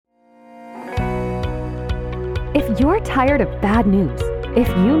If you're tired of bad news, if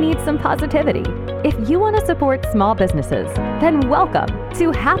you need some positivity, if you want to support small businesses, then welcome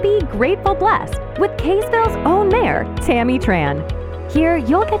to Happy, Grateful, Blessed with Kaysville's own mayor, Tammy Tran. Here,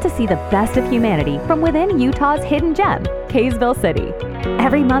 you'll get to see the best of humanity from within Utah's hidden gem, Kaysville City.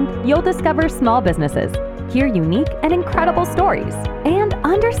 Every month, you'll discover small businesses, hear unique and incredible stories, and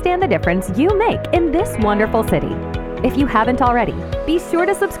understand the difference you make in this wonderful city. If you haven't already, be sure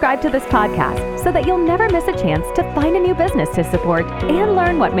to subscribe to this podcast so that you'll never miss a chance to find a new business to support and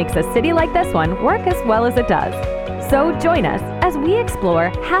learn what makes a city like this one work as well as it does. So join us as we explore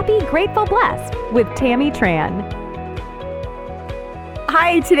Happy, Grateful, Blessed with Tammy Tran.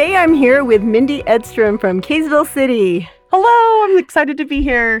 Hi, today I'm here with Mindy Edstrom from Kaysville City. Hello, I'm excited to be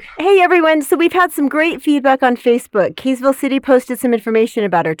here. Hey everyone, so we've had some great feedback on Facebook. Kaysville City posted some information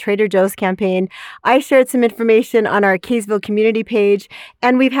about our Trader Joe's campaign. I shared some information on our Kaysville community page,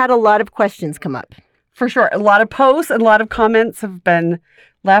 and we've had a lot of questions come up. For sure. A lot of posts and a lot of comments have been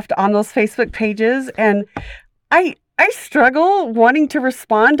left on those Facebook pages, and I struggle wanting to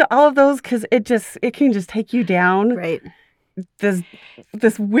respond to all of those because it can just take you down Right. this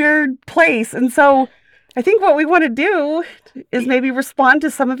weird place. And so I think what we want to do is maybe respond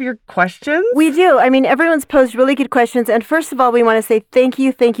to some of your questions. We do. I mean, everyone's posed really good questions. And first of all, we want to say thank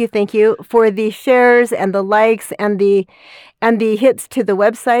you for the shares and the likes and the hits to the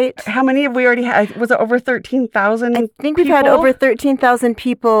website. How many have we already had? Was it over 13,000? I think we've had over 13,000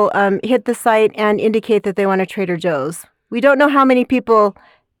 people hit the site and indicate that they want a Trader Joe's. We don't know how many people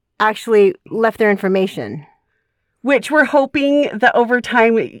actually left their information. Which we're hoping that over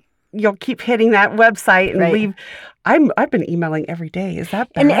time you'll keep hitting that website and leave. I've been emailing every day. Is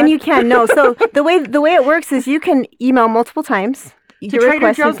that bad? And you can so the way it works is you can email multiple times. To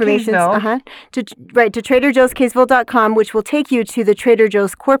Trader Joe's Kaysville. To TraderJoe'sKaysville.com, which will take you to the Trader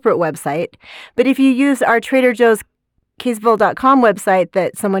Joe's corporate website. But if you use our Trader Joe's Kaysville.com website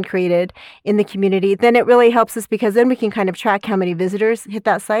that someone created in the community, then it really helps us because then we can kind of track how many visitors hit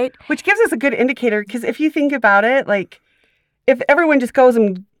that site. Which gives us a good indicator because if you think about it, like if everyone just goes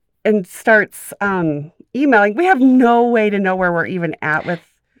and starts emailing, we have no way to know where we're even at with.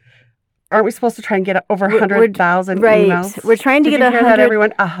 Aren't we supposed to try and get over 100,000 emails? Right. We're trying to get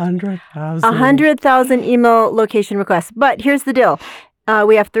 100,000 email location requests. But here's the deal.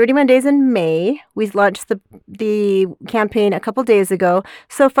 We have 31 days in May. We launched the campaign a couple days ago.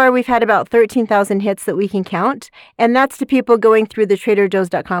 So far, we've had about 13,000 hits that we can count. And that's to people going through the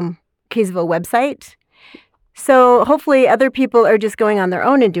TraderJoe's.com Kaysville website. So hopefully other people are just going on their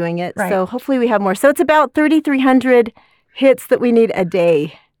own and doing it. Right. So hopefully we have more. So it's about 3,300 hits that we need a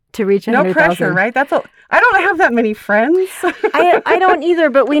day to reach 100,000. No pressure, right? I don't have that many friends. I don't either,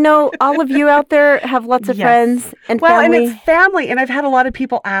 but we know all of you out there have lots of friends and family. Well, and it's family. And I've had a lot of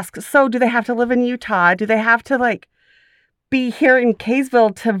people ask, so do they have to live in Utah? Do they have to be here in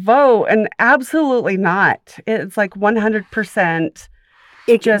Kaysville to vote? And absolutely not. It's 100%.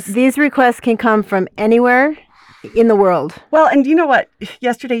 These requests can come from anywhere in the world. Well, and you know what?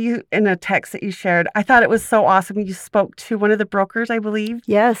 Yesterday, you in a text that you shared, I thought it was so awesome. You spoke to one of the brokers, I believe.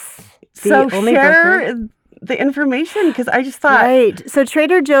 Yes. So share the information because I just thought. Right. So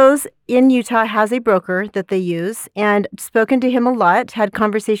Trader Joe's in Utah has a broker that they use and spoken to him a lot, had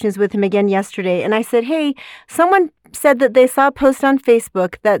conversations with him again yesterday. And I said, hey, someone said that they saw a post on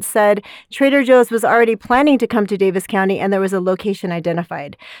Facebook that said Trader Joe's was already planning to come to Davis County and there was a location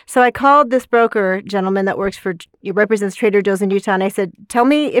identified. So I called this broker gentleman that represents Trader Joe's in Utah and I said, tell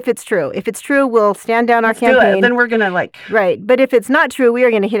me if it's true. If it's true, we'll stand down our campaign. Do it. Then we're going to Right. But if it's not true, we are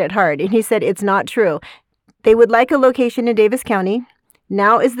going to hit it hard. And he said, it's not true. They would like a location in Davis County.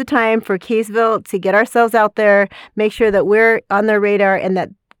 Now is the time for Kaysville to get ourselves out there, make sure that we're on their radar and that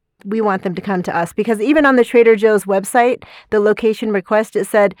we want them to come to us. Because even on the Trader Joe's website, the location request, it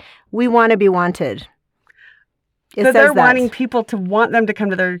said, we want to be wanted. So they're wanting people to want them to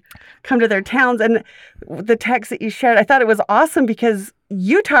come to their towns. And the text that you shared, I thought it was awesome because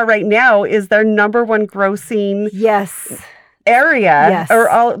Utah right now is their number one grossing area. Yes.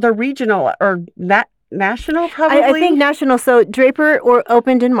 Or all the regional or national, probably? I think national. So Draper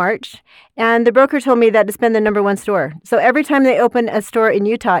opened in March, and the broker told me that it's been the number one store. So every time they open a store in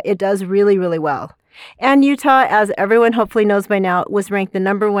Utah, it does really, really well. And Utah, as everyone hopefully knows by now, was ranked the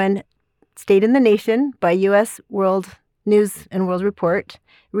number one state in the nation by U.S. World News and World Report.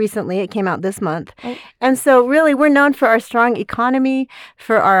 Recently, it came out this month. Oh. And so really, we're known for our strong economy,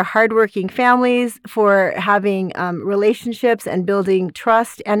 for our hardworking families, for having relationships and building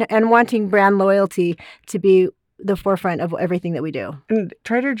trust and wanting brand loyalty to be the forefront of everything that we do. And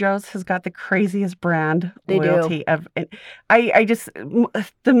Trader Joe's has got the craziest brand They loyalty do. I just, the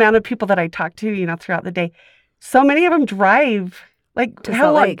amount of people that I talk to, throughout the day, so many of them drive like To how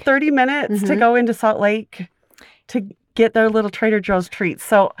Salt long? Lake. 30 minutes to Mhm. go into Salt Lake to get their little Trader Joe's treats.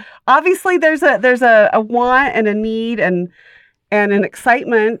 So obviously there's a want and a need and an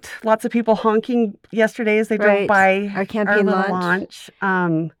excitement. Lots of people honking yesterday as they drove Right. by Our campaign little launch.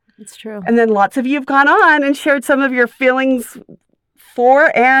 launch. It's true. And then lots of you have gone on and shared some of your feelings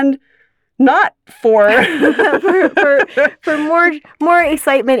for and not for. for more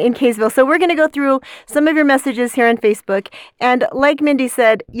excitement in Kaysville. So we're going to go through some of your messages here on Facebook. And like Mindy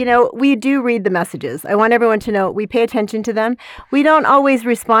said, we do read the messages. I want everyone to know we pay attention to them. We don't always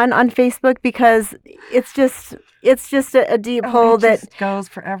respond on Facebook because it's just a deep hole it that just goes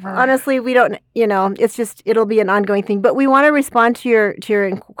forever. honestly we don't. It'll be an ongoing thing. But we want to respond to your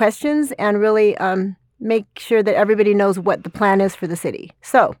questions and really make sure that everybody knows what the plan is for the city.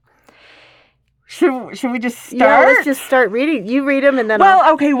 So. Should we just start? Yeah, let's just start reading. You read them and then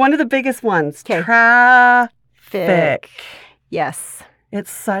okay, one of the biggest ones. 'Kay. Traffic. Yes.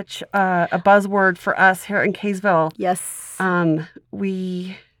 It's such a buzzword for us here in Kaysville. Yes.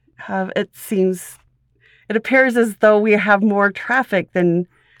 We have, it appears as though we have more traffic than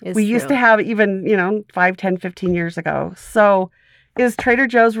we used to have even, 5, 10, 15 years ago. So is Trader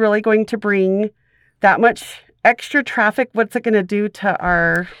Joe's really going to bring that much extra traffic? What's it going to do to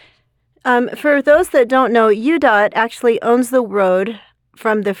our... For those that don't know, UDOT actually owns the road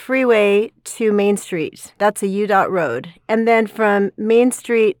from the freeway to Main Street. That's a UDOT road. And then from Main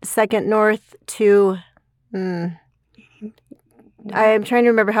Street, 2nd North to... I'm trying to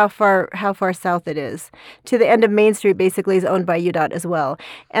remember how far south it is. To the end of Main Street basically is owned by UDOT as well.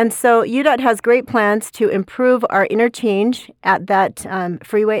 And so UDOT has great plans to improve our interchange at that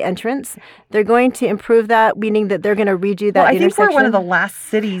freeway entrance. They're going to improve that, meaning that they're going to redo that intersection. I think we're one of the last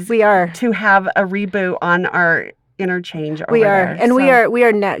cities we are to have a reboot on our interchange over we are there. and we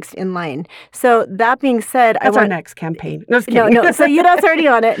are next in line. So that being said, that's our next campaign. No, just kidding. No. So UDOT's already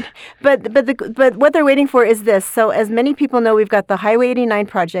on it, but what they're waiting for is this. So as many people know, we've got the Highway 89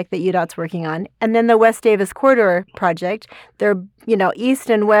 project that UDOT's working on, and then the West Davis Corridor project. They're east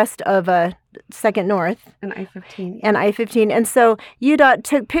and west of 2nd North and I-15 and so UDOT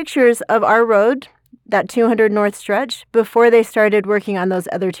took pictures of our road, that 200 North stretch, before they started working on those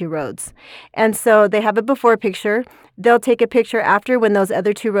other two roads. And so they have a before picture. They'll take a picture after when those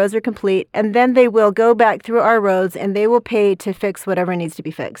other two roads are complete, and then they will go back through our roads and they will pay to fix whatever needs to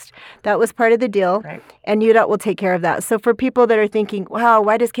be fixed. That was part of the deal, right. And UDOT will take care of that. So for people that are thinking, wow,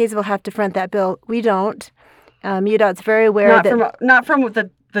 why does Kaysville have to front that bill? We don't. UDOT's very aware not from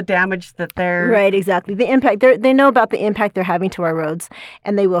the damage that they're... Right, exactly. The impact, they know about the impact they're having to our roads,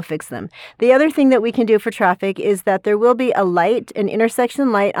 and they will fix them. The other thing that we can do for traffic is that there will be an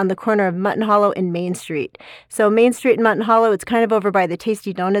intersection light on the corner of Mutton Hollow and Main Street. So Main Street and Mutton Hollow, it's kind of over by the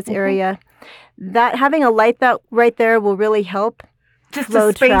Tasty Donuts area. That having a light that right there will really help just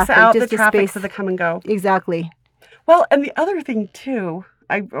to space out the traffic so they come and go. Exactly. Well, and the other thing too,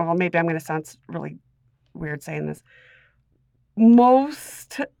 maybe I'm going to sound really weird saying this.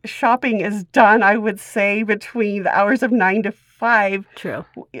 Most shopping is done, I would say, between the hours of 9 to 5. True.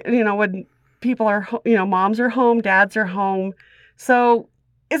 When people are, moms are home, dads are home. So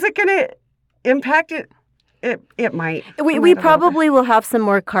is it going to impact it? It might. We probably will have some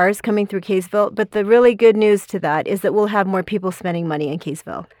more cars coming through Kaysville, but the really good news to that is that we'll have more people spending money in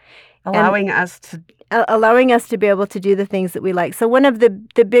Kaysville. Allowing us to be able to do the things that we like. So one of the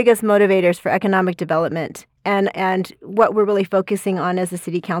biggest motivators for economic development and what we're really focusing on as a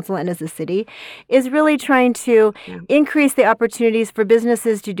city council and as a city is really trying to increase the opportunities for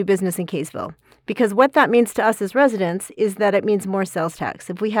businesses to do business in Kaysville. Because what that means to us as residents is that it means more sales tax.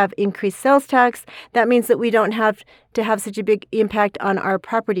 If we have increased sales tax, that means that we don't have to have such a big impact on our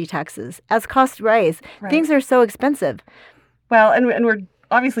property taxes. As costs rise, things are so expensive. Well, and we're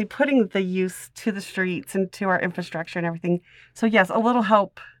obviously putting the use to the streets and to our infrastructure and everything. So yes, a little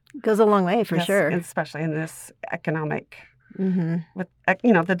help goes a long way for sure, especially in this economic with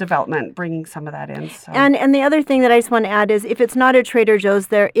the development, bringing some of that in. So. And the other thing that I just want to add is if it's not a Trader Joe's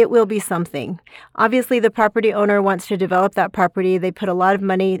there, it will be something. Obviously, the property owner wants to develop that property. They put a lot of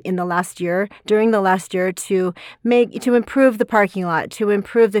money during the last year to improve the parking lot, to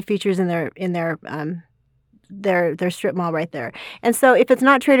improve the features in their strip mall right there. And so if it's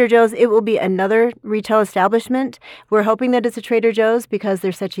not Trader Joe's, it will be another retail establishment. We're hoping that it's a Trader Joe's because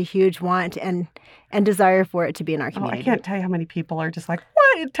there's such a huge want and desire for it to be in our community. I can't tell you how many people are just like,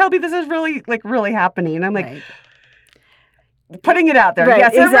 what? Tell me this is really happening. And I'm like, putting it out there. Right,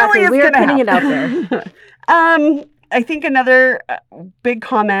 yes, exactly. It really is We're putting happen. it out there. I think another big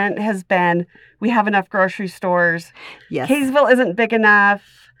comment has been, we have enough grocery stores. Yes. Kaysville isn't big enough.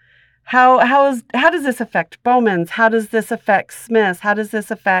 How does this affect Bowman's? How does this affect Smith's? How does this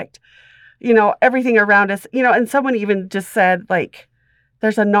affect, everything around us? And someone even just said, like,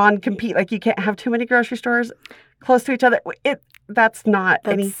 there's a non-compete, like you can't have too many grocery stores close to each other. That's not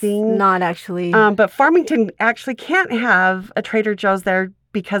anything. Not actually. But Farmington actually can't have a Trader Joe's there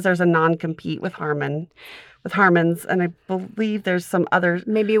because there's a non-compete with Harmon's, and I believe there's some other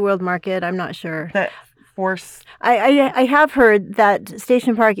Maybe World Market. I'm not sure. that force. I have heard that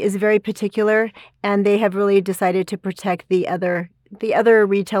Station Park is very particular, and they have really decided to protect the other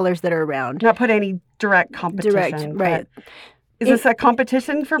retailers that are around. Not put any direct competition. Right. Is this a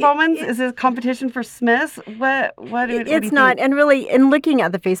competition for Bowman's? Is this a competition for Smith's? What do you It's not. think? And really, in looking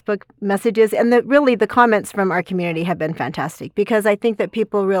at the Facebook messages and the comments from our community have been fantastic, because I think that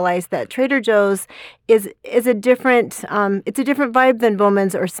people realize that Trader Joe's is a different it's a different vibe than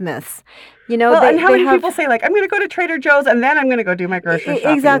Bowman's or Smith's. And how many people say, like, I'm going to go to Trader Joe's and then I'm going to go do my grocery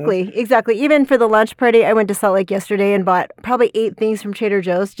shopping? Exactly. Even for the lunch party, I went to Salt Lake yesterday and bought probably 8 things from Trader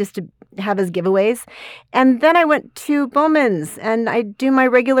Joe's just to have as giveaways. And then I went to Bowman's and I do my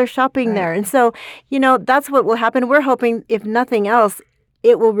regular shopping there. And so, that's what will happen. We're hoping, if nothing else,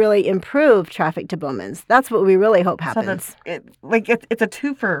 it will really improve traffic to Bowman's. That's what we really hope happens. So it's a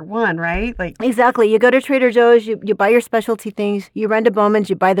 2-for-1, right? Like, exactly. You go to Trader Joe's, you buy your specialty things, you run to Bowman's,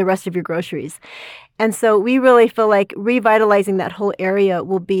 you buy the rest of your groceries. And so we really feel like revitalizing that whole area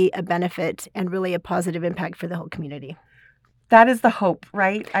will be a benefit and really a positive impact for the whole community. that is the hope,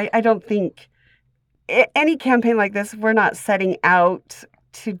 right? I don't think any campaign like this, we're not setting out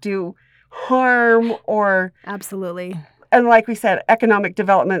to do harm or... Absolutely. And like we said, economic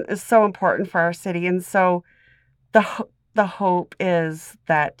development is so important for our city. And so the hope is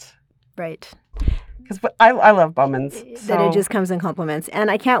that... Right. Because I love Bowman's. That it just comes in compliments. And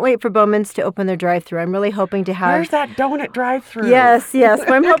I can't wait for Bowman's to open their drive-thru. I'm really hoping to have... Where's that donut drive-thru? Yes.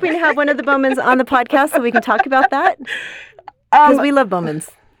 Well, I'm hoping to have one of the Bowman's on the podcast so we can talk about that. Because we love Bowman's.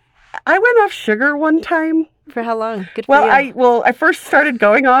 I went off sugar one time. For how long? Good for you. I first started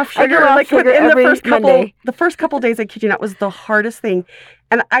going off sugar. I go off sugar every Monday. The first couple days, I kid you not, was the hardest thing.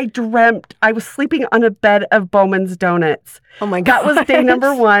 And I dreamt I was sleeping on a bed of Bowman's donuts. Oh my God. That was day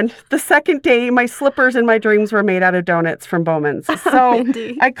number 1. The second day, my slippers in my dreams were made out of donuts from Bowman's. So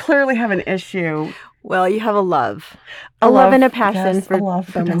I clearly have an issue. Well, you have a love. A love and a passion for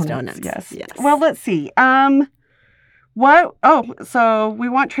Bowman's donuts. Yes. Well, let's see. So we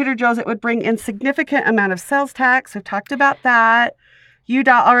want Trader Joe's. It would bring in significant amount of sales tax. We've talked about that.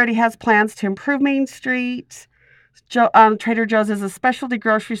 UDOT already has plans to improve Main Street. Trader Joe's is a specialty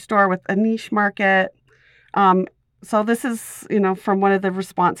grocery store with a niche market. So this is, from one of the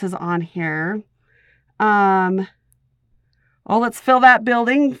responses on here. Let's fill that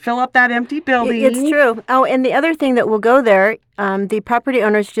building. Fill up that empty building. It's true. Oh, and the other thing that will go there, the property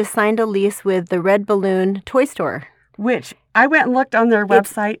owners just signed a lease with the Red Balloon Toy Store. Which I went and looked on their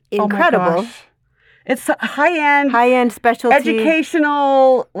website. Incredible. Oh my gosh. It's high-end specialty,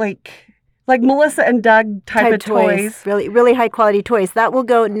 educational, like Melissa and Doug type of toys. Really, really high quality toys. That will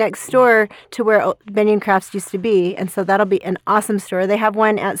go next door to where Benyon Crafts used to be, and so that'll be an awesome store. They have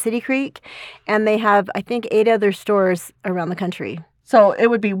one at City Creek, and they have, I think, 8 other stores around the country. So it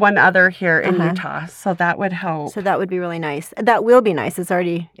would be one other here in Utah. So that would help. So that would be really nice. That will be nice. It's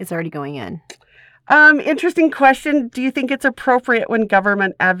already going in. Interesting question. Do you think it's appropriate when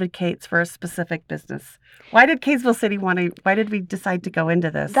government advocates for a specific business? Why did Kaysville City why did we decide to go into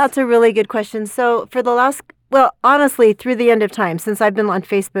this? That's a really good question. So for the last, honestly, through the end of time, since I've been on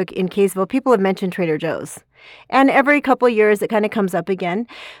Facebook in Kaysville, people have mentioned Trader Joe's. And every couple of years, it kind of comes up again.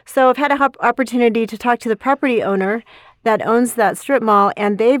 So I've had an opportunity to talk to the property owner that owns that strip mall,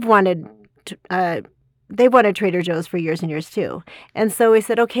 and they've wanted Trader Joe's for years and years too. And so we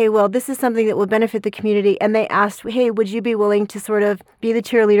said, okay, well, this is something that will benefit the community. And they asked, hey, would you be willing to sort of be the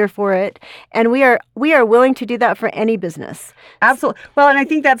cheerleader for it? And we are willing to do that for any business. Absolutely. Well, and I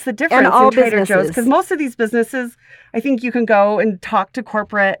think that's the difference in Trader Joe's, because most of these businesses, I think you can go and talk to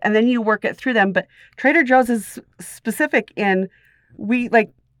corporate and then you work it through them. But Trader Joe's is specific in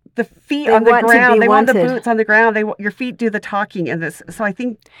the feet on the ground. They want the boots on the ground. Your feet do the talking in this. So I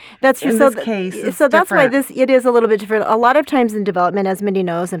think that's true. In this case, it's so that's different. why it is a little bit different. A lot of times in development, as Mindy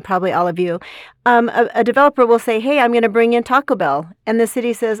knows, and probably all of you, a developer will say, "Hey, I'm going to bring in Taco Bell," and the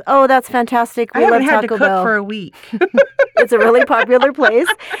city says, "Oh, that's fantastic. We love Taco Bell." I haven't had to cook for a week. It's a really popular place.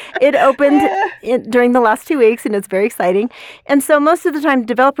 It opened during the last 2 weeks, and it's very exciting. And so most of the time,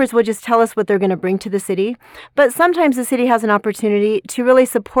 developers will just tell us what they're going to bring to the city. But sometimes the city has an opportunity to really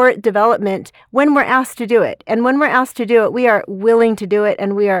support development when we're asked to do it. And when we're asked to do it, we are willing to do it,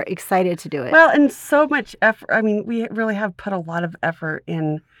 and we are excited to do it. Well, and so much effort. I mean, we really have put a lot of effort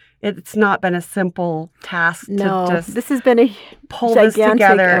in it's not been a simple task No, to just this has been a pull this gigantic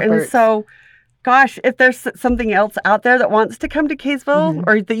together. effort. And so, gosh, if there's something else out there that wants to come to Kaysville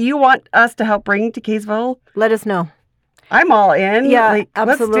or that you want us to help bring to Kaysville, let us know. I'm all in. Yeah,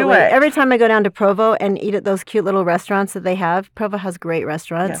 absolutely. Let's do it. Every time I go down to Provo and eat at those cute little restaurants that they have, Provo has great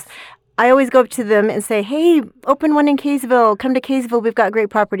restaurants. Yes. I always go up to them and say, hey, open one in Kaysville. Come to Kaysville. We've got great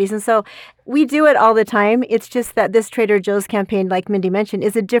properties. And so we do it all the time. It's just that this Trader Joe's campaign, like Mindy mentioned,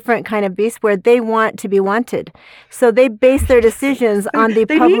 is a different kind of beast where they want to be wanted. So they base their decisions on the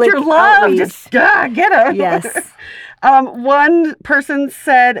they public need your love. outreach. Just get them. Yes. One person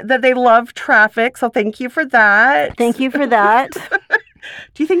said that they love traffic, so thank you for that. Thank you for that.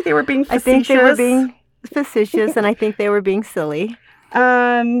 Do you think they were being I facetious? think they were being facetious, and I think they were being silly.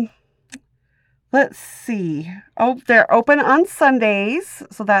 Let's see. Oh, they're open on Sundays,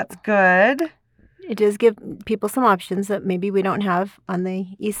 so that's good. It does give people some options that maybe we don't have on the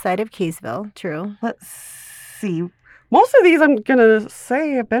east side of Kaysville. True. Let's see. Most of these, I'm gonna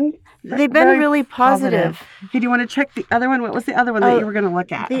say, have been They've been really positive. Okay, do you want to check the other one? What was the other one that you were going to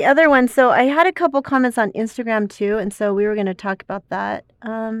look at? The other one, so I had a couple comments on Instagram too, and so we were going to talk about that.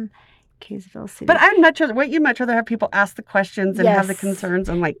 Kaysville City. But wouldn't you much rather have people ask the questions and have the concerns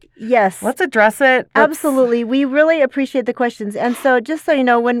and yes, let's address it. Absolutely. We really appreciate the questions. And so just so you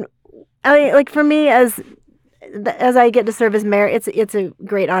know, for me as I get to serve as mayor, it's a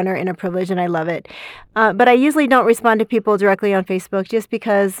great honor and a privilege, and I love it. But I usually don't respond to people directly on Facebook just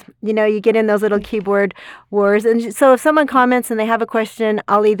because, you get in those little keyboard wars. And so if someone comments and they have a question,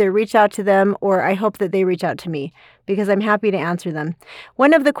 I'll either reach out to them or I hope that they reach out to me because I'm happy to answer them.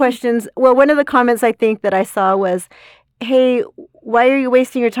 One of the comments I think that I saw was, hey, why are you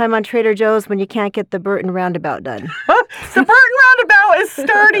wasting your time on Trader Joe's when you can't get the Burton Roundabout done? The Burton Roundabout is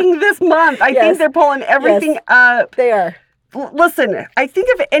starting this month. I think they're pulling everything up. They are. Listen, I think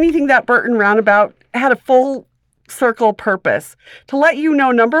if anything, that Burton Roundabout had a full circle purpose to let you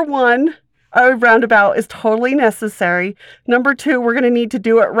know, number one, a roundabout is totally necessary. Number two, we're going to need to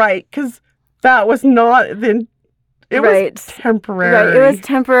do it right because that was not it was temporary. Right, it was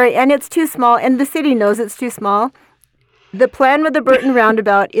temporary, and it's too small, and the city knows it's too small. The plan with the Burton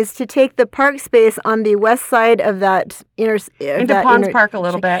Roundabout is to take the park space on the west side of that into Ponds Park a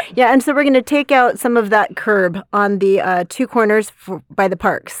little bit. Yeah, and so we're going to take out some of that curb on the two corners by the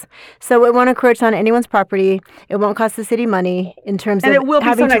parks. So it won't encroach on anyone's property. It won't cost the city money in terms of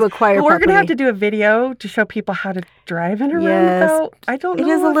having to acquire but we're property. We're going to have to do a video to show people how to drive in a roundabout. I don't know. It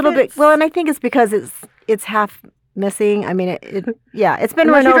is a little bit. Well, and I think it's because it's half missing. I mean, it's been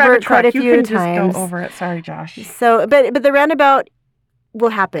run over quite a few times. Just go over it. Sorry, Josh. So, but the roundabout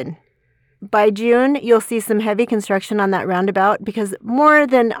will happen. By June, you'll see some heavy construction on that roundabout because more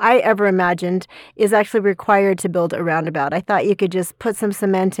than I ever imagined is actually required to build a roundabout. I thought you could just put some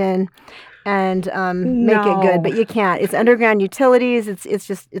cement in and make it good, but you can't. It's underground utilities.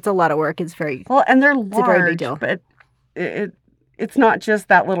 It's a lot of work. It's very well, and they're large, it's a very big deal. But it's not just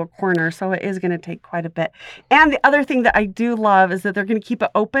that little corner, so it is going to take quite a bit. And the other thing that I do love is that they're going to keep it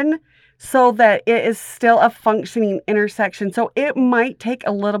open so that it is still a functioning intersection. So it might take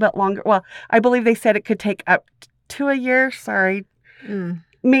a little bit longer. Well, I believe they said it could take up to a year. Sorry.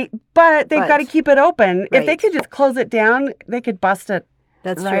 But they've got to keep it open. Right. If they could just close it down, they could bust it.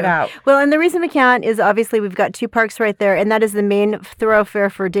 That's right true. Out. Well, and the reason we can't is obviously we've got two parks right there, and that is the main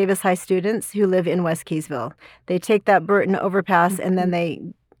thoroughfare for Davis High students who live in West Kaysville. They take that Burton overpass and then they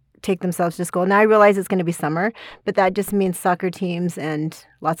take themselves to school. Now I realize it's going to be summer, but that just means soccer teams and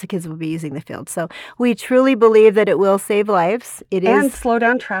lots of kids will be using the field. So we truly believe that it will save lives. And slow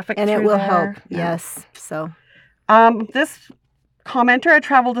down traffic. And it will help. Yeah. Yes. So this commenter, I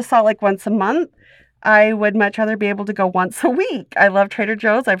travel to Salt Lake once a month. I would much rather be able to go once a week. I love Trader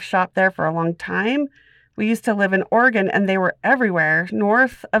Joe's. I've shopped there for a long time. We used to live in Oregon, and they were everywhere.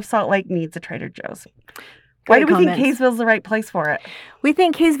 North of Salt Lake needs a Trader Joe's. Why do we think Kaysville's the right place for it? We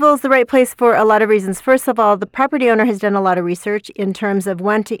think Kaysville is the right place for a lot of reasons. First of all, the property owner has done a lot of research in terms of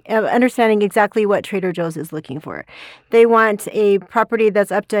understanding exactly what Trader Joe's is looking for. They want a property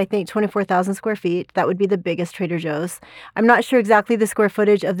that's up to, I think, 24,000 square feet. That would be the biggest Trader Joe's. I'm not sure exactly the square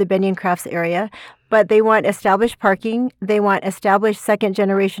footage of the Benyon Crafts area, but they want established parking. They want established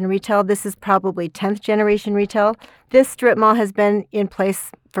second-generation retail. This is probably 10th-generation retail. This strip mall has been in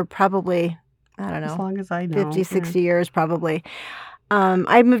place for probably, I don't know, as long as I know, 50, 60 years probably.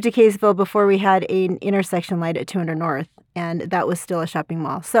 I moved to Kaysville before we had an intersection light at 200 North, and that was still a shopping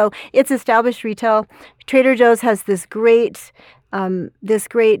mall. So it's established retail. Trader Joe's has this great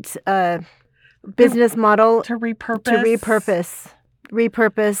business model to repurpose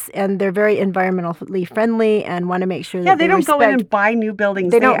repurpose, and they're very environmentally friendly and want to make sure Yeah, that they don't go in respect. and buy new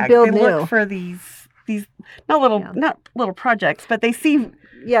buildings. They don't build They new. look for these not little projects, but they see.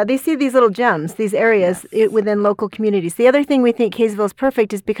 Yeah, they see these little gems, these areas within local communities. The other thing we think Kaysville is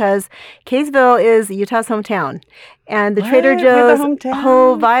perfect is because Kaysville is Utah's hometown. And the Trader What? We're Joe's the hometown?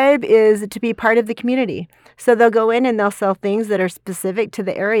 whole vibe is to be part of the community. So they'll go in and they'll sell things that are specific to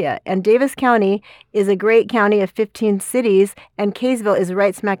the area. And Davis County is a great county of 15 cities, and Kaysville is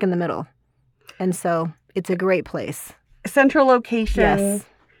right smack in the middle. And so it's a great place. Central location. Yes.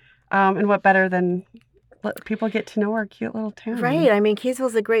 And what better than let people get to know our cute little town? Right. I mean,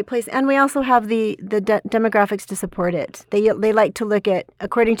 Kaysville's a great place. And we also have the demographics to support it. They like to look at,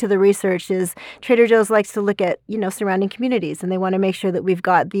 according to the research, is Trader Joe's likes to look at, surrounding communities. And they want to make sure that we've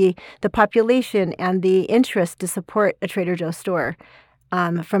got the population and the interest to support a Trader Joe's store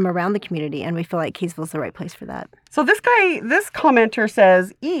from around the community. And we feel like Kaysville's the right place for that. So this commenter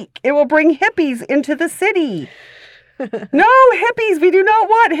says, "Eek! It will bring hippies into the city." No hippies. We do not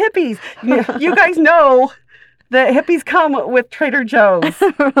want hippies. You guys know that hippies come with Trader Joe's.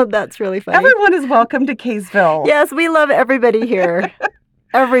 That's really funny. Everyone is welcome to Kaysville. Yes, we love everybody here.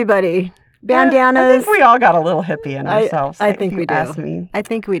 Everybody. I Bandanas. think we all got a little hippie in ourselves. I think if we you do. ask me. I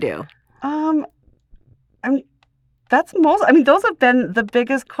think we do. Those have been the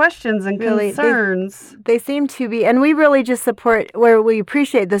biggest questions and Really, concerns. They seem to be, and we really just we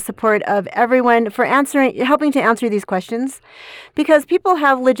appreciate the support of everyone for helping to answer these questions, because people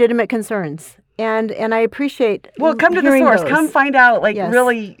have legitimate concerns, and I appreciate. Well, come to the hearing source. those. Come find out, Yes.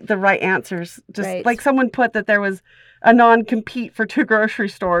 really the right answers. Just Right. like someone put that there was a non-compete for two grocery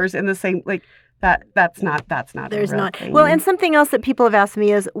stores in the same that. That's not. There's a real not. thing. Well, and something else that people have asked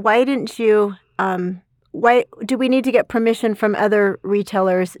me is, why didn't you? Why do we need to get permission from other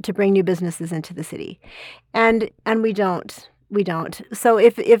retailers to bring new businesses into the city? And we don't. We don't. So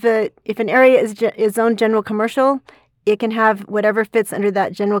if an area is zoned general commercial, it can have whatever fits under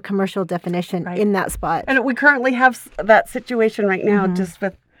that general commercial definition in that spot. And we currently have that situation right now, just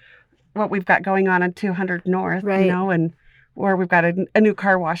with what we've got going on 200 North, Right. and where we've got a new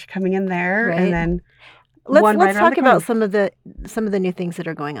car wash coming in there, Right. and then Let's one right around talk the about corner. some of the new things that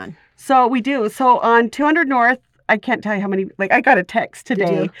are going on. So we do. So on 200 North, I can't tell you how many. I got a text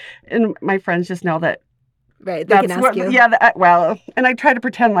today, and my friends just know that. Right, they can ask you. Yeah. And I try to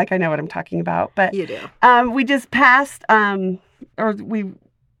pretend like I know what I'm talking about, but You do. we just passed. Did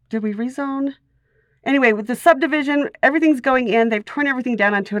we rezone? Anyway, with the subdivision, everything's going in. They've torn everything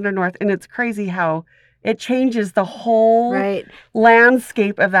down on 200 North, and it's crazy how it changes the whole Right.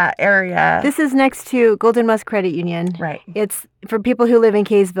 landscape of that area. This is next to Golden West Credit Union. Right. It's for people who live in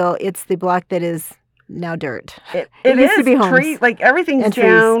Kaysville. It's the block that is now dirt. It used to is be homes everything's and trees.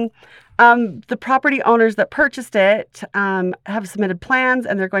 down. The property owners that purchased it have submitted plans,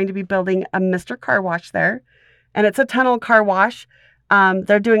 and they're going to be building a Mr. Car Wash there, and it's a tunnel car wash.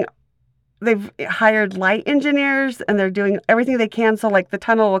 They've hired light engineers, and they're doing everything they can so the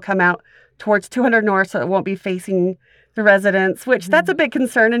tunnel will come out towards 200 North, so it won't be facing the residents, which that's a big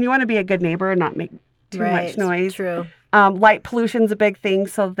concern, and you want to be a good neighbor and not make too much noise. True. Light pollution's a big thing,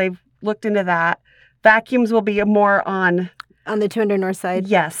 so they've looked into that. Vacuums will be more on the 200 North side.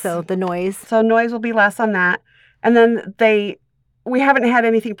 Yes. So the noise. So noise will be less on that. And then we haven't had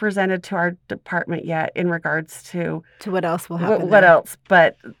anything presented to our department yet in regards to what else will happen. what there. else.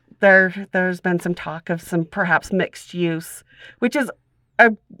 But there's been some talk of some perhaps mixed use, which is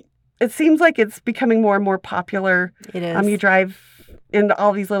it seems like it's becoming more and more popular. It is. You drive into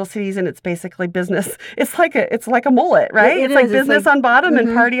all these little cities, and it's basically business. It's like a mullet, right? It It's like is. It's business like- on bottom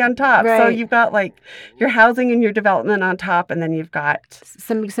and party on top. So Right. you've got your housing and your development on top, and then you've got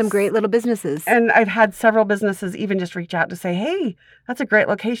some great little businesses. And I've had several businesses even just reach out to say, "Hey, that's a great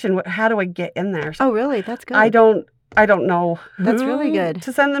location. How do I get in there?" So Oh, really? That's good. I don't know That's really who good.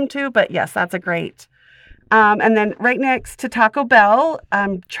 to send them to, but yes, that's a great. And then right next to Taco Bell,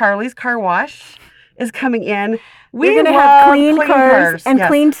 Charlie's Car Wash is coming in. We're going to love have clean cars and yes.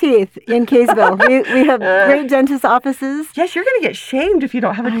 clean teeth in Kaysville. we have great dentist offices. Yes, you're going to get shamed if you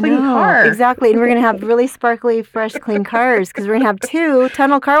don't have a I clean know, car. Exactly. And we're going to have really sparkly, fresh, clean cars because we're going to have 2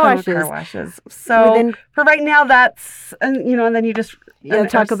 tunnel car Tunnel washes. car washes. So Within- for right now, that's and then you just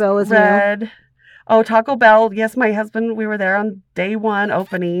Taco Bell is new. red. Oh, Taco Bell. Yes, my husband. We were there on day 1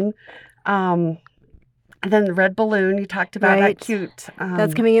 opening. And then Red Balloon. You talked about Right. that cute.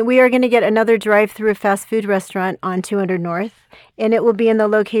 That's coming in. We are going to get another drive-through fast food restaurant on 200 North, and it will be in the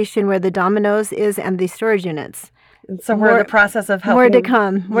location where the Domino's is and the storage units. And so we're in the process of helping. More to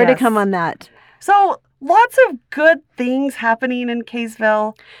come. More to Yes. come on that. So lots of good things happening in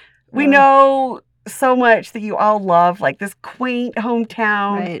Kaysville. We know so much that you all love, like this quaint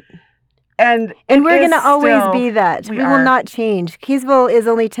hometown. Right. And we're going to always be that. We will are. not change. Kaysville is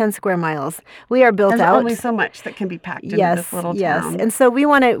only 10 square miles. We are built There's out. only so much that can be packed into this little town. And so we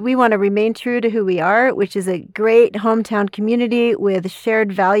want to remain true to who we are, which is a great hometown community with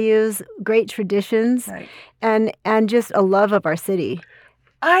shared values, great traditions, Right. and just a love of our city.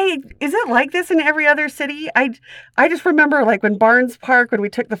 Is it like this in every other city? I just remember like when Barnes Park, when we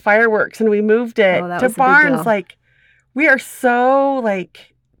took the fireworks and we moved it Oh, that to was a big Barnes, deal. like we are so like,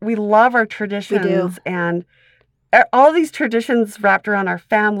 we love our traditions and all these traditions wrapped around our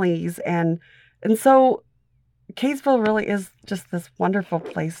families. And so Kaysville really is just this wonderful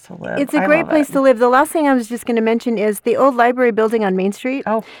place to live. It's a I great love place it. to live. The last thing I was just going to mention is the old library building on Main Street.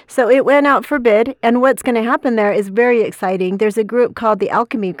 Oh. So it went out for bid, and what's going to happen there is very exciting. There's a group called the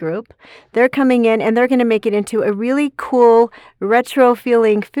Alchemy Group. They're coming in, and they're going to make it into a really cool,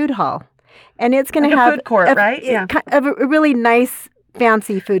 retro-feeling food hall. And it's going Like to a have food court, right? Yeah. a really nice,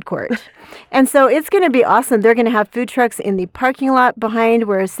 fancy food court. And so it's going to be awesome. They're going to have food trucks in the parking lot behind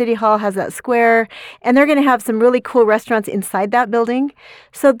where City Hall has that square. And they're going to have some really cool restaurants inside that building.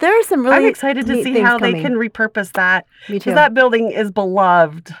 So there are some really I'm excited to neat see things how coming. they can repurpose that. Me too. Because that building is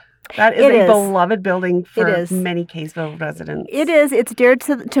beloved. That is It a is. beloved building for is. many Kaysville residents. It is. It's dear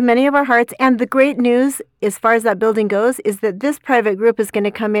to many of our hearts. And the great news, as far as that building goes, is that this private group is going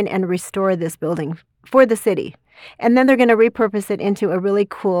to come in and restore this building for the city. And then they're going to repurpose it into a really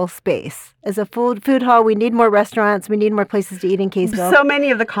cool space. As a food hall, we need more restaurants. We need more places to eat in Kaysville. So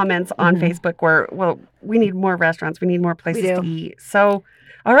many of the comments on Facebook were, well, we need more restaurants. We need more places to eat. So,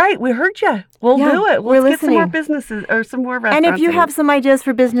 all right, we heard you. We'll do it. we're Let's get some more listening. businesses or some more restaurants. And if you in have it. some ideas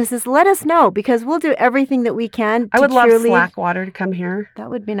for businesses, let us know because we'll do everything that we can to I would love cheerlead. Slackwater to come here. That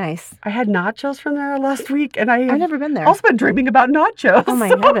would be nice. I had nachos from there last week, and I've never been there. also been dreaming about nachos. Oh, my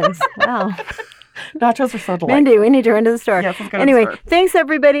heavens. Wow. Nachos are so delightful. Mandy, we need to run to the store. Yes, let's go to the Anyway, store. thanks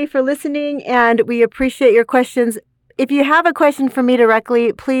everybody for listening, and we appreciate your questions. If you have a question for me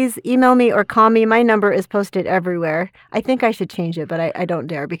directly, please email me or call me. My number is posted everywhere. I think I should change it, but I don't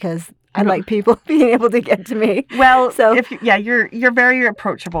dare because I like people being able to get to me. Well, So- you're very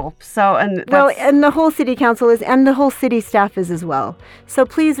approachable. So and Well, and the whole city council is, and the whole city staff is as well. So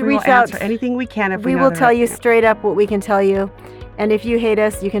please we reach will out. answer anything we can if We know will the tell right you answer. straight up what we can tell you. And if you hate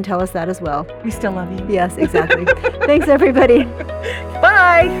us, you can tell us that as well. We still love you. Yes, exactly. Thanks, everybody.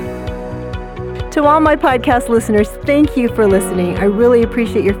 Bye. To all my podcast listeners, thank you for listening. I really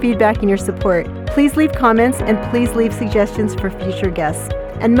appreciate your feedback and your support. Please leave comments and please leave suggestions for future guests.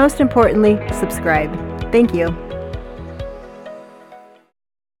 And most importantly, subscribe. Thank you.